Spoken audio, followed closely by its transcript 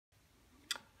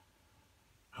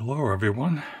Hello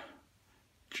everyone,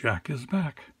 Jack is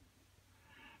back.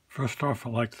 First off,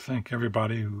 I'd like to thank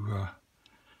everybody who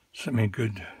sent me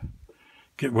good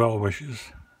get well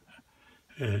wishes.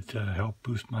 It helped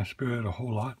boost my spirit a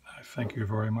whole lot. I thank you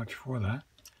very much for that.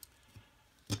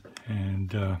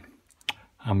 And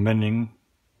I'm mending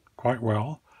quite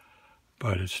well,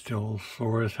 but it's still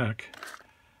sore as heck.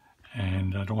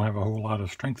 And I don't have a whole lot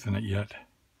of strength in it yet.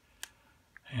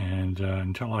 And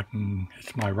until I can,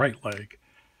 it's my right leg.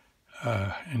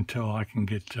 Until I can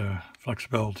get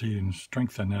flexibility and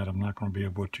strength in that, I'm not going to be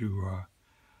able to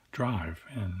drive.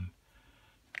 And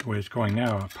the way it's going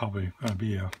now, it's probably going to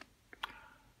be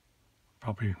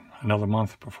probably another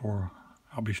month before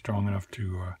I'll be strong enough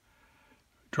to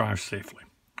drive safely,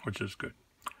 which is good.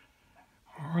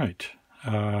 All right,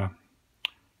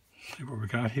 see what we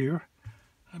got here.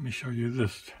 Let me show you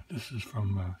this. This is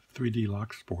from 3D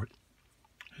Lock Sport.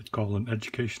 It's called an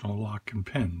educational lock and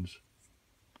pens.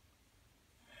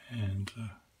 And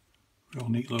real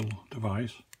neat little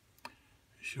device. It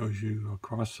shows you a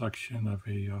cross section of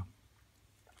a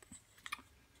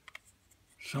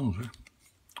cylinder,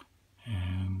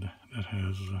 and that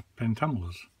has pen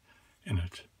tumblers in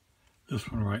it. This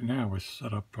one right now is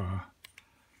set up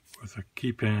with a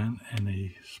key pen and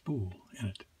a spool in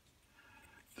it.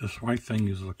 This white thing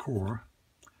is the core,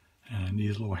 and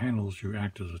these little handles you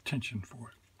act as a tension for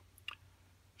it.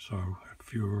 So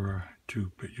if you were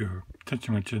to put your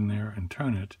tension wrench in there and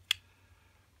turn it,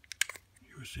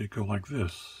 you would see it go like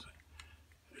this.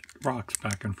 It rocks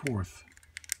back and forth,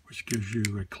 which gives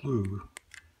you a clue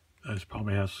that it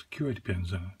probably has security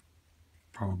pins in it,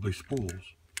 probably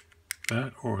spools.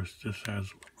 That, or it just has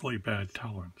really bad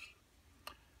tolerance.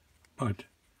 But to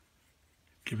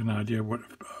give an idea of what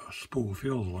a spool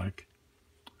feels like,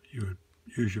 you would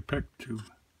use your pick to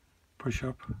push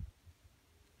up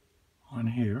on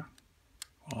here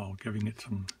while giving it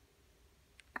some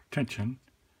tension,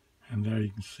 and there you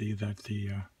can see that the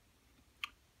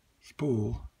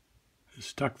spool is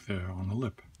stuck there on the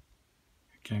lip.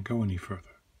 It can't go any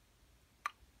further.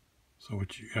 So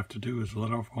what you have to do is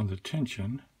let off on the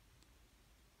tension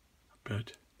a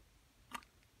bit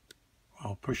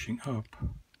while pushing up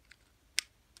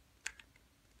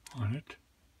on it,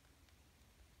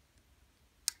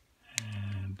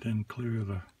 and then clear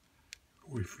the,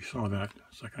 if we saw that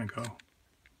a second ago,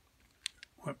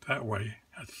 went that way.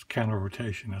 That's counter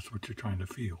rotation. That's what you're trying to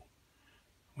feel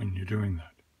when you're doing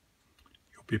that.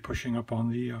 You'll be pushing up on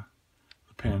the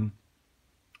pen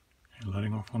and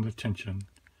letting off on the tension.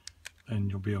 Then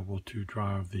you'll be able to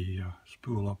drive the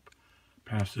spool up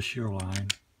past the shear line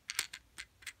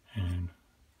and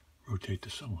rotate the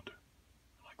cylinder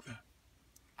like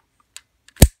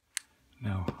that.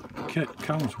 Now, the kit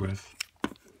comes with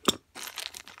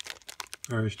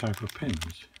various types of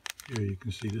pins. Here you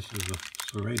can see this is a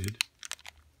serrated.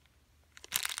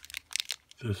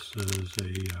 This is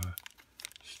a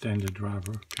standard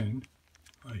driver pin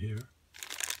right here.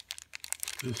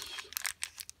 This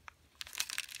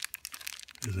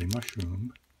is a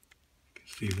mushroom. You can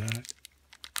see that.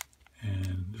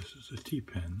 And this is a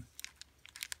T-pin,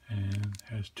 and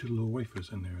has two little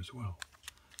wafers in there as well.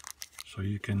 So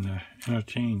you can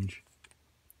interchange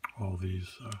all these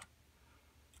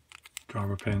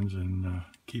driver pins and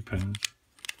key pins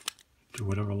to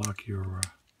whatever lock you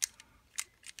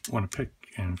want to pick,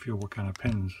 and feel what kind of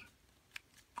pins,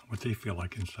 what they feel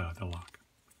like inside the lock.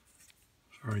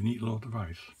 It's a very neat little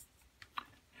device.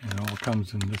 And it all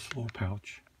comes in this little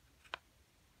pouch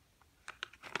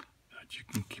that you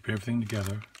can keep everything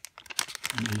together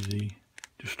and easy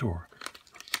to store.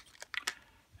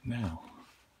 Now,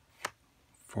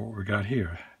 for what we got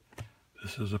here,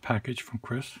 this is a package from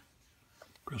Chris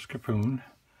Capune.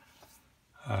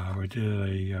 We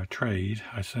did a trade.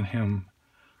 I sent him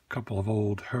a couple of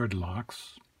old herd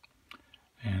locks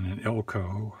and an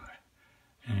Elco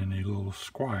and a little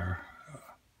Squire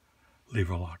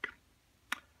lever lock.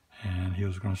 And he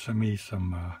was going to send me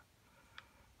some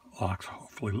locks,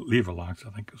 hopefully lever locks, I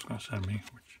think he was going to send me,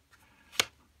 which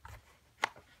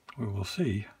we will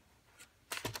see.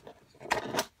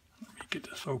 Let me get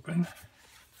this open.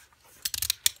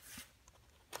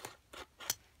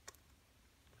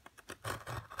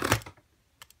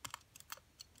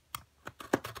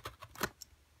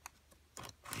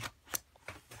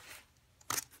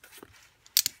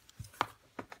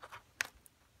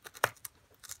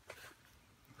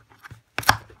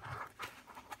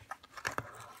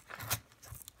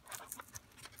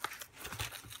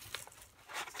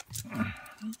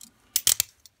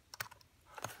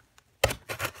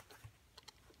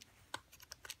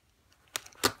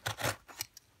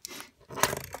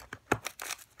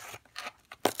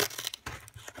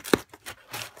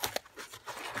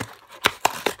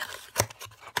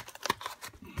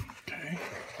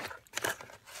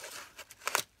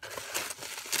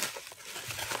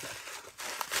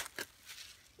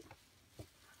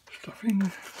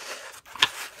 stuffing.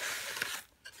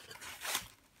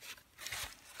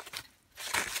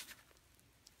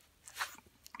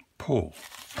 Pull.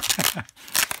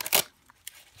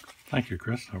 Thank you,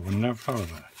 Chris. I would never thought of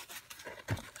that.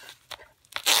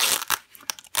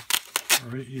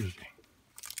 Very easy.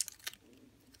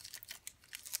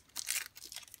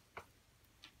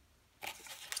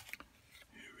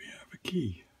 Here we have a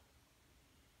key.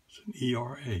 It's an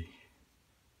ERA. There's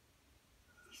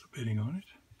the bidding on it.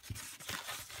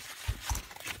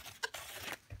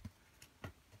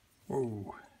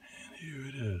 Whoa, and here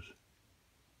it is.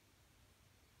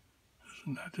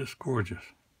 Isn't that just gorgeous?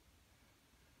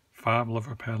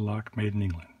 5-lever padlock made in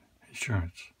England.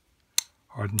 Insurance.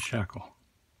 Hardened shackle.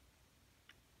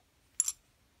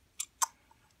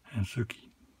 And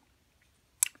Suki.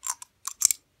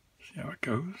 See how it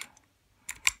goes?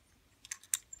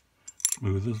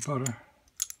 Smooth as butter.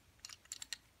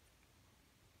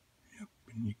 Yep,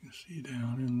 and you can see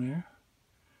down in there.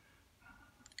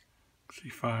 See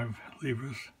 5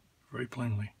 levers very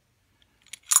plainly.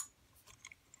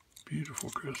 Beautiful,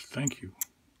 Chris. Thank you.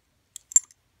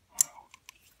 Wow.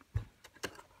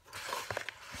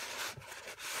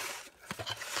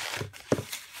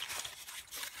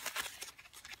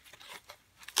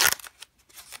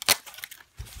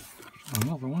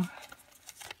 Another one.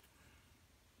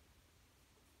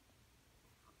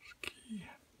 This key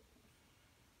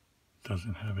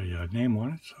doesn't have a name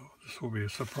on it, so this will be a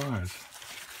surprise.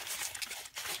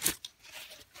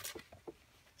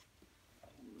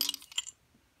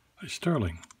 A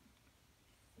sterling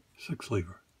 6-lever.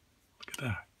 Look at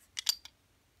that.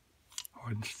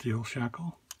 Hardened steel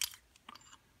shackle.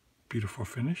 Beautiful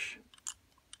finish.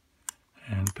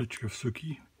 And picture of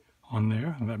Suki on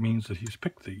there. And that means that he's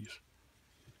picked these.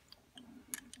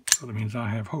 So that means I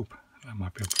have hope that I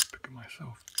might be able to pick it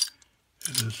myself.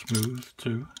 It is smooth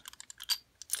too.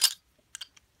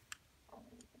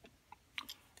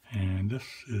 And this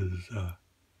is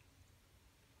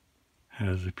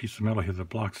has a piece of metal here that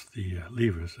blocks the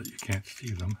levers that you can't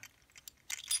see them.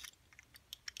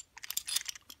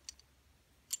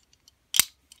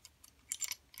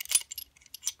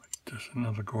 But just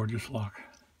another gorgeous lock.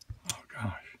 Oh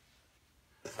gosh.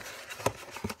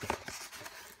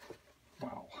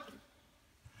 Wow.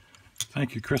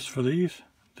 Thank you, Chris, for these.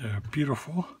 They're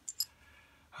beautiful.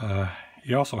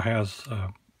 He also has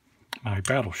my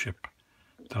battleship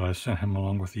that I sent him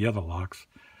along with the other locks,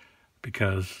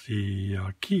 because the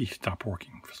key stopped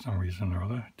working for some reason or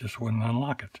other. Just wouldn't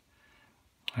unlock it.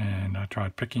 And I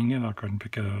tried picking it, I couldn't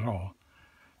pick it at all.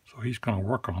 So he's going to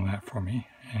work on that for me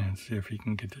and see if he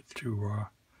can get it to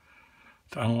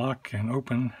unlock and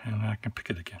open, and I can pick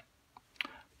it again.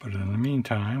 But in the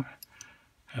meantime,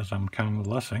 as I'm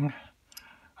convalescing,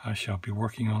 I shall be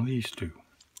working on these two.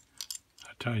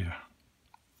 I tell you,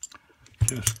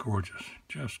 just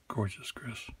gorgeous,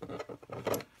 Chris.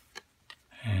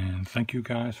 And thank you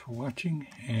guys for watching,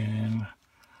 and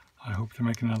I hope to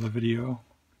make another video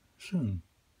soon.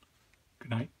 Good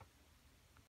night.